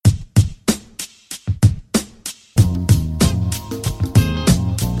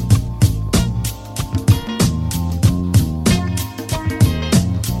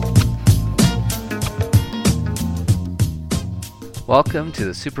Welcome to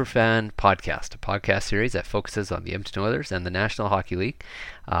the SuperFan Podcast, a podcast series that focuses on the Edmonton Oilers and the National Hockey League.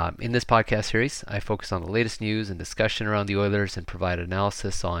 In this podcast series, I focus on the latest news and discussion around the Oilers and provide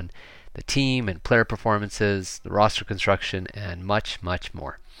analysis on the team and player performances, the roster construction, and much, much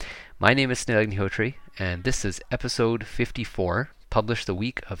more. My name is Snehal Agnihotri, and this is episode 54, published the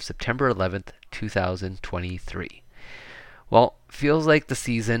week of September 11th, 2023. Well, feels like the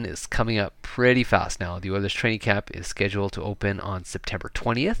season is coming up pretty fast now. The Oilers training camp is scheduled to open on September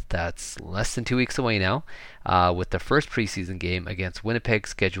 20th. That's less than 2 weeks away now, with the first preseason game against Winnipeg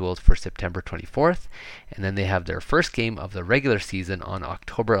scheduled for September 24th. And then they have their first game of the regular season on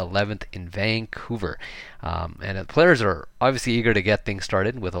October 11th in Vancouver. And the players are obviously eager to get things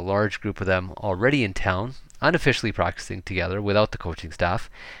started, with a large group of them already in town, unofficially practicing together without the coaching staff.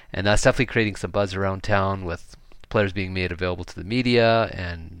 And that's definitely creating some buzz around town, with players being made available to the media,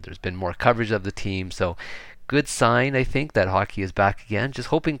 and there's been more coverage of the team. So good sign, I think, that hockey is back again. Just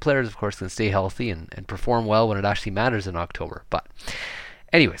hoping players, of course, can stay healthy and perform well when it actually matters in October. But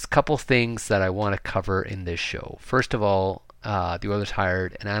anyways, couple things that I want to cover in this show. First of all, the Oilers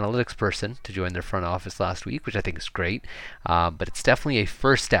hired an analytics person to join their front office last week, which I think is great. But it's definitely a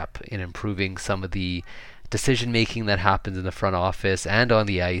first step in improving some of the decision making that happens in the front office and on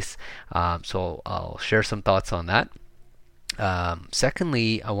the ice. So I'll share some thoughts on that.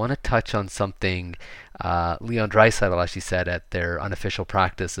 Secondly, I want to touch on something Leon Draisaitl actually said at their unofficial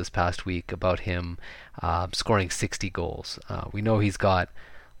practice this past week about him scoring 60 goals. We know he's got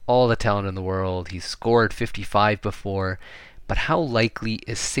all the talent in the world. He's scored 55 before, but how likely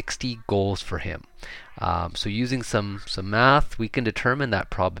is 60 goals for him? So using some math, we can determine that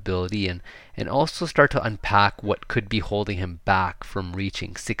probability and also start to unpack what could be holding him back from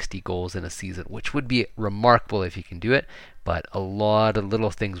reaching 60 goals in a season, which would be remarkable if he can do it, but a lot of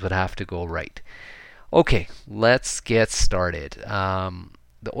little things would have to go right. Okay, let's get started.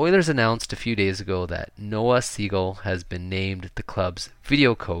 The Oilers announced a few days ago that Noah Siegel has been named the club's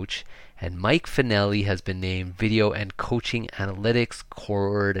video coach, and Mike Finelli has been named video and coaching analytics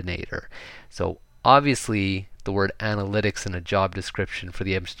coordinator. So obviously, the word analytics in a job description for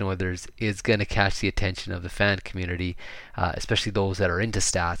the Edmonton Oilers is going to catch the attention of the fan community, especially those that are into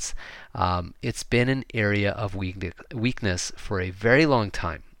stats. It's been an area of weakness for a very long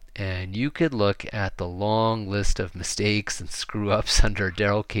time, and you could look at the long list of mistakes and screw-ups under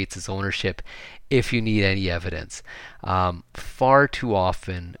Daryl Cates' ownership if you need any evidence. Far too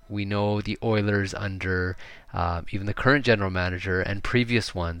often, we know the Oilers under even the current general manager and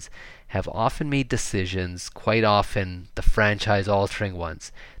previous ones have often made decisions, quite often the franchise-altering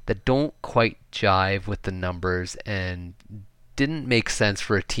ones, that don't quite jive with the numbers and didn't make sense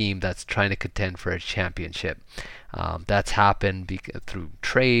for a team that's trying to contend for a championship. That's happened through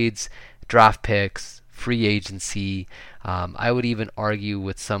trades, draft picks, free agency. I would even argue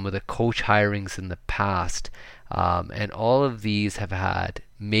with some of the coach hirings in the past. And all of these have had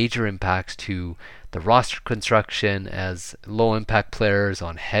major impacts to the roster construction as low impact players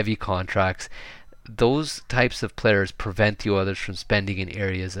on heavy contracts. Those types of players prevent the Oilers from spending in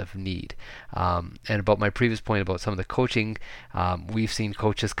areas of need. And about my previous point about some of the coaching, we've seen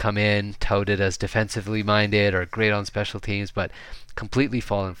coaches come in touted as defensively minded or great on special teams, but completely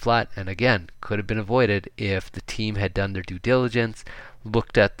fallen flat, and again, could have been avoided if the team had done their due diligence,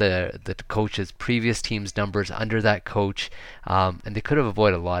 looked at the coach's previous team's numbers under that coach, and they could have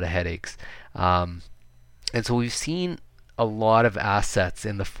avoided a lot of headaches. And so we've seen a lot of assets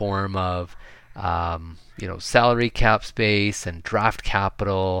in the form of salary cap space and draft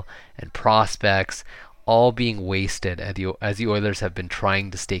capital and prospects all being wasted as the Oilers have been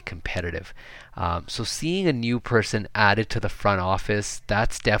trying to stay competitive. So seeing a new person added to the front office,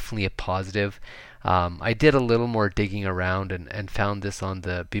 that's definitely a positive. I did a little more digging around and found this on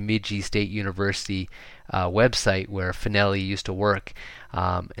the Bemidji State University website where Finelli used to work.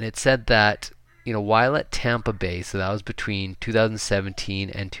 And it said that, while at Tampa Bay, so that was between 2017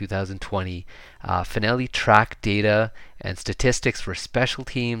 and 2020, Finelli tracked data and statistics for special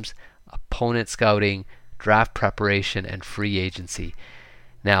teams, opponent scouting, draft preparation, and free agency.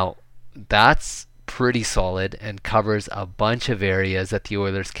 Now, that's pretty solid and covers a bunch of areas that the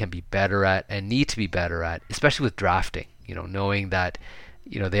Oilers can be better at and need to be better at, especially with drafting. Knowing that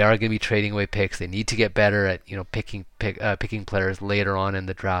they are going to be trading away picks, they need to get better at picking players later on in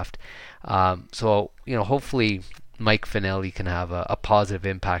the draft. So hopefully Mike Finelli can have a positive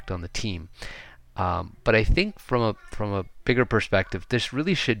impact on the team. But I think from a bigger perspective, this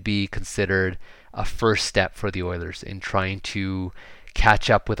really should be considered a first step for the Oilers in trying to catch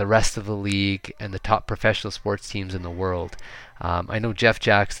up with the rest of the league and the top professional sports teams in the world. I know Jeff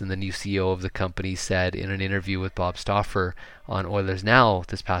Jackson, the new CEO of the company, said in an interview with Bob Stauffer on Oilers Now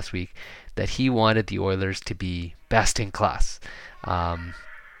this past week that he wanted the Oilers to be best in class. And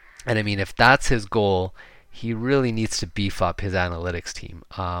I mean, if that's his goal, he really needs to beef up his analytics team.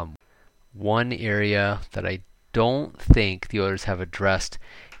 One area that I don't think the Oilers have addressed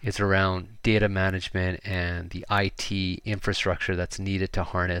is around data management and the IT infrastructure that's needed to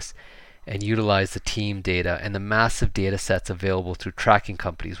harness and utilize the team data and the massive data sets available through tracking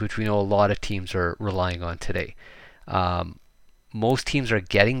companies, which we know a lot of teams are relying on today. Most teams are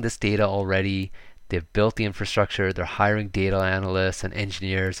getting this data already. They've built the infrastructure. They're hiring data analysts and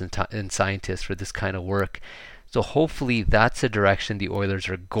engineers and scientists for this kind of work. So hopefully that's a direction the Oilers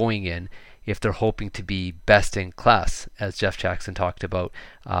are going in if they're hoping to be best in class, as Jeff Jackson talked about,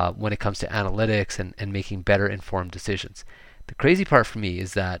 when it comes to analytics and making better informed decisions. The crazy part for me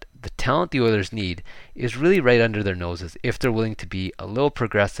is that the talent the Oilers need is really right under their noses if they're willing to be a little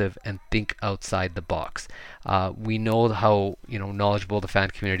progressive and think outside the box. We know how knowledgeable the fan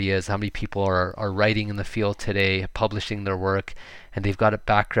community is, how many people are writing in the field today, publishing their work, and they've got a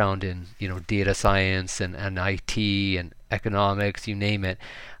background in data science and IT and economics, you name it.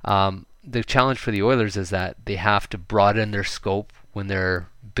 The challenge for the Oilers is that they have to broaden their scope when they're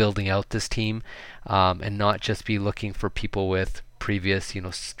building out this team, and not just be looking for people with previous,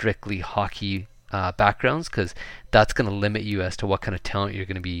 strictly hockey backgrounds, because that's going to limit you as to what kind of talent you're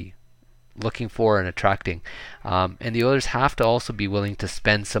going to be looking for and attracting. And the Oilers have to also be willing to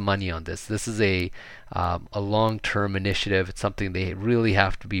spend some money on this. This is a long-term initiative. It's something they really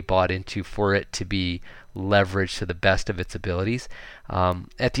have to be bought into for it to be leveraged to the best of its abilities.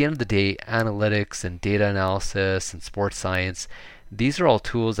 At the end of the day, analytics and data analysis and sports science, these are all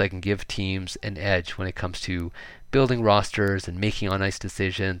tools that can give teams an edge when it comes to building rosters and making on-ice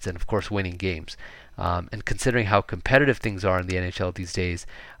decisions and, of course, winning games. And considering how competitive things are in the NHL these days,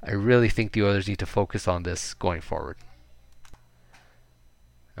 I really think the Oilers need to focus on this going forward.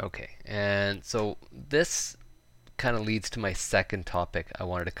 Okay, and so this kind of leads to my second topic I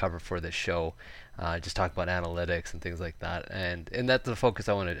wanted to cover for this show. Just talk about analytics and things like that. And that the focus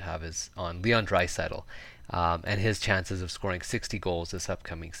I wanted to have is on Leon Draisaitl and his chances of scoring 60 goals this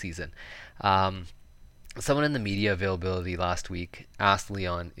upcoming season. Someone in the media availability last week asked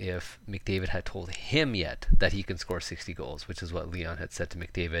Leon if McDavid had told him yet that he can score 60 goals, which is what Leon had said to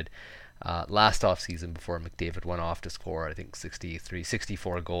McDavid last offseason before McDavid went off to score, I think,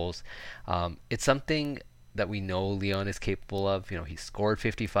 64 goals. It's something that we know Leon is capable of. He scored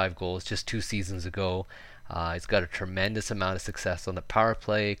 55 goals just 2 seasons ago. He's got a tremendous amount of success on the power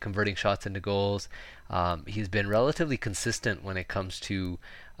play, converting shots into goals. He's been relatively consistent when it comes to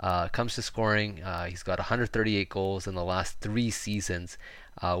scoring. He's got 138 goals in the last 3 seasons,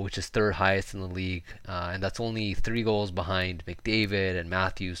 which is third highest in the league, and that's only 3 goals behind McDavid and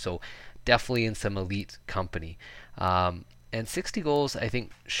Matthews, so definitely in some elite company. And 60 goals, I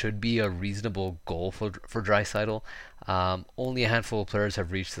think, should be a reasonable goal for Draisaitl. Only a handful of players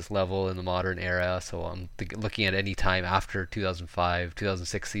have reached this level in the modern era, so I'm looking at any time after 2005,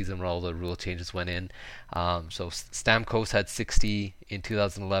 2006 season where all the rule changes went in. So Stamkos had 60 in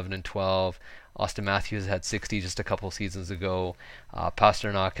 2011 and 12. Austin Matthews had 60 just a couple seasons ago.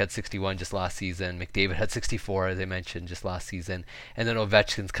 Pasternak had 61 just last season. McDavid had 64, as I mentioned, just last season. And then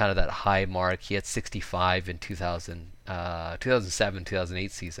Ovechkin's kind of that high mark. He had 65 in 2007,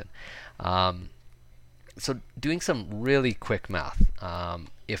 2008 season. So doing some really quick math,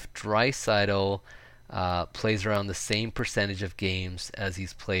 if Draisaitl plays around the same percentage of games as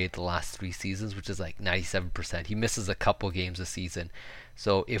he's played the last 3 seasons, which is like 97%, he misses a couple games a season.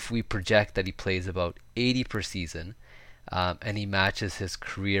 So if we project that he plays about 80 per season, and he matches his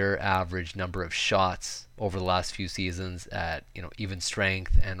career average number of shots over the last few seasons at even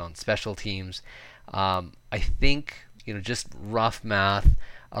strength and on special teams, I think just rough math,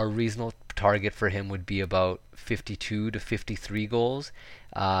 a reasonable target for him would be about 52 to 53 goals,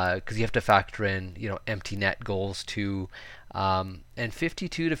 because you have to factor in empty net goals too. And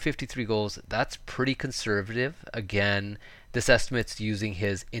 52 to 53 goals, that's pretty conservative. Again, this estimate's using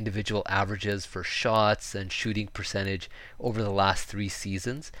his individual averages for shots and shooting percentage over the last 3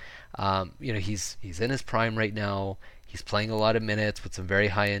 seasons. He's in his prime right now. He's playing a lot of minutes with some very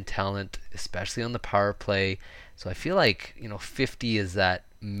high-end talent, especially on the power play. So I feel like 50 is that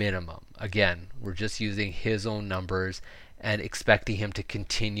minimum. Again, we're just using his own numbers and expecting him to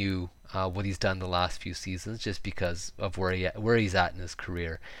continue what he's done the last few seasons, just because of where he's at in his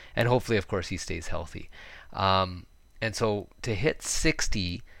career, and hopefully, of course, he stays healthy. And so to hit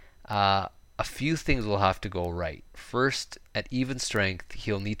 60, a a few things will have to go right. First, at even strength,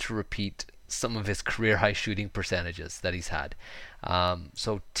 he'll need to repeat some of his career high shooting percentages that he's had.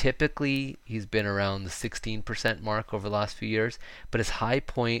 So typically he's been around the 16% mark over the last few years, but his high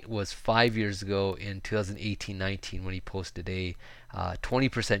point was 5 years ago in 2018-19 when he posted a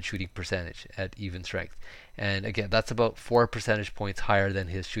 20% shooting percentage at even strength. And again, that's about 4 percentage points higher than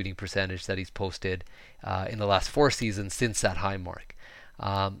his shooting percentage that he's posted in the last 4 seasons since that high mark.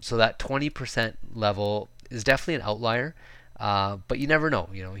 So that 20% level is definitely an outlier. But you never know.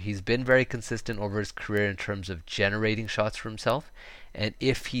 He's been very consistent over his career in terms of generating shots for himself. And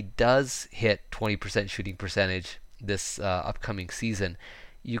if he does hit 20% shooting percentage this upcoming season,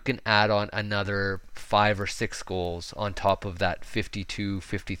 you can add on another 5 or 6 goals on top of that 52,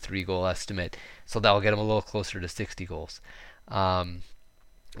 53 goal estimate. So that will get him a little closer to 60 goals.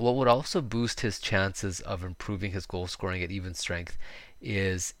 What would also boost his chances of improving his goal scoring at even strength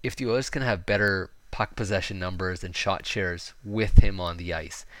is if the Oilers can have better puck possession numbers and shot shares with him on the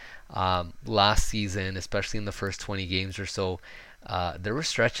ice. Last season, especially in the first 20 games or so, there were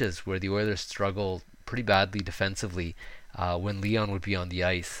stretches where the Oilers struggled pretty badly defensively when Leon would be on the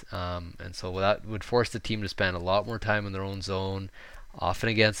ice. And so that would force the team to spend a lot more time in their own zone, often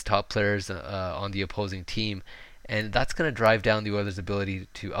against top players on the opposing team. And that's going to drive down the Oilers' ability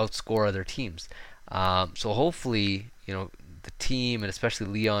to outscore other teams. So hopefully, the team and especially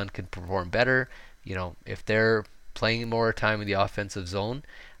Leon can perform better. If they're playing more time in the offensive zone,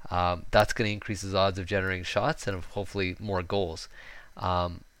 that's going to increase his odds of generating shots and hopefully more goals.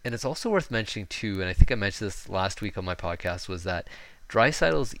 And it's also worth mentioning too, and I think I mentioned this last week on my podcast, was that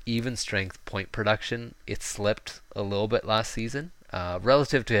Draisaitl's even strength point production, it slipped a little bit last season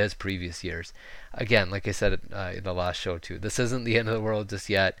relative to his previous years. Again, like I said in the last show too, this isn't the end of the world just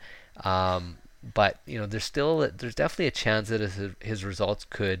yet. But there's definitely a chance that his results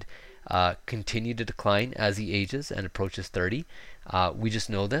could continue to decline as he ages and approaches 30. We just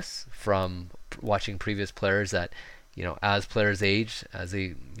know this from watching previous players that, as players age, as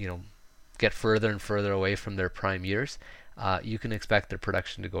they, get further and further away from their prime years, you can expect their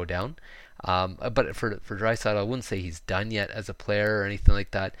production to go down. But for Draisaitl, I wouldn't say he's done yet as a player or anything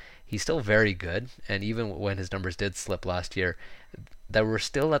like that. He's still very good, and even when his numbers did slip last year, that were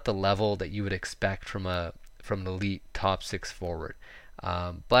still at the level that you would expect from an elite top 6 forward.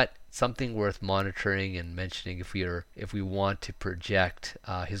 But something worth monitoring and mentioning if we want to project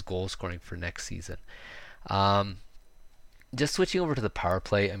his goal scoring for next season. Just switching over to the power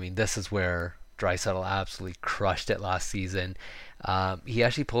play, I mean, this is where Draisaitl absolutely crushed it last season. He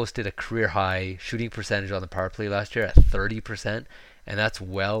actually posted a career high shooting percentage on the power play last year at 30%, and that's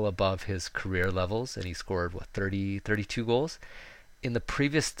well above his career levels, and he scored 32 goals. In the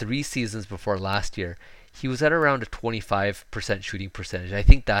previous 3 seasons before last year, he was at around a 25% shooting percentage. I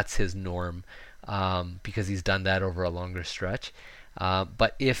think that's his norm because he's done that over a longer stretch.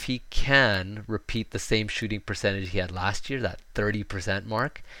 But if he can repeat the same shooting percentage he had last year, that 30%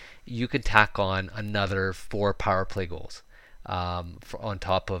 mark, you can tack on another 4 power play goals on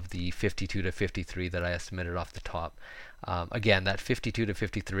top of the 52 to 53 that I estimated off the top. Again, that 52 to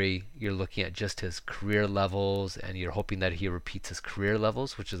 53, you're looking at just his career levels, and you're hoping that he repeats his career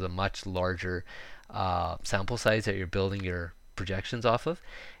levels, which is a much larger sample size that you're building your projections off of.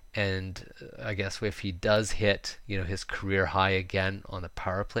 And I guess if he does hit, his career high again on the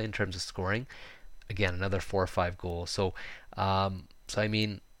power play in terms of scoring, again another 4 or 5 goals. So I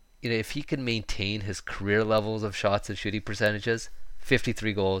mean, if he can maintain his career levels of shots and shooting percentages,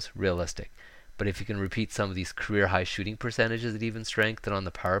 53 goals, realistic. But if you can repeat some of these career high shooting percentages at even strength and on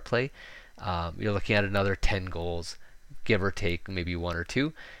the power play, you're looking at another 10 goals, give or take maybe 1 or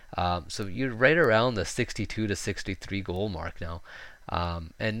 2. So you're right around the 62 to 63 goal mark now.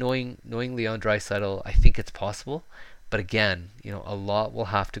 And knowing Leon Draisaitl, I think it's possible. But again, a lot will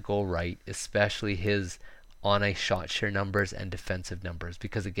have to go right, especially his on-ice shot share numbers and defensive numbers.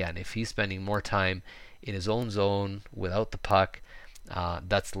 Because again, if he's spending more time in his own zone without the puck,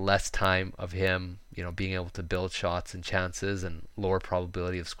 that's less time of him, being able to build shots and chances and lower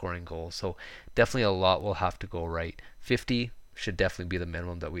probability of scoring goals. So definitely a lot will have to go right. 50 should definitely be the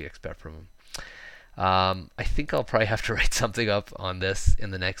minimum that we expect from him. I think I'll probably have to write something up on this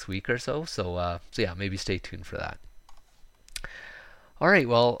in the next week or so. So yeah, maybe stay tuned for that. All right,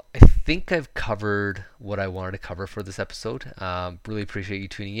 well, I think I've covered what I wanted to cover for this episode. Really appreciate you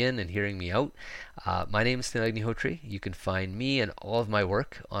tuning in and hearing me out. My name is Snehal Agnihotri. You can find me and all of my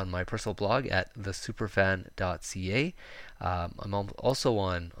work on my personal blog at thesuperfan.ca. I'm also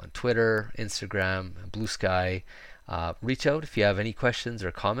on Twitter, Instagram, Blue Sky. Reach out if you have any questions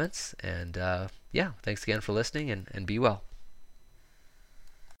or comments. And yeah, thanks again for listening, and be well.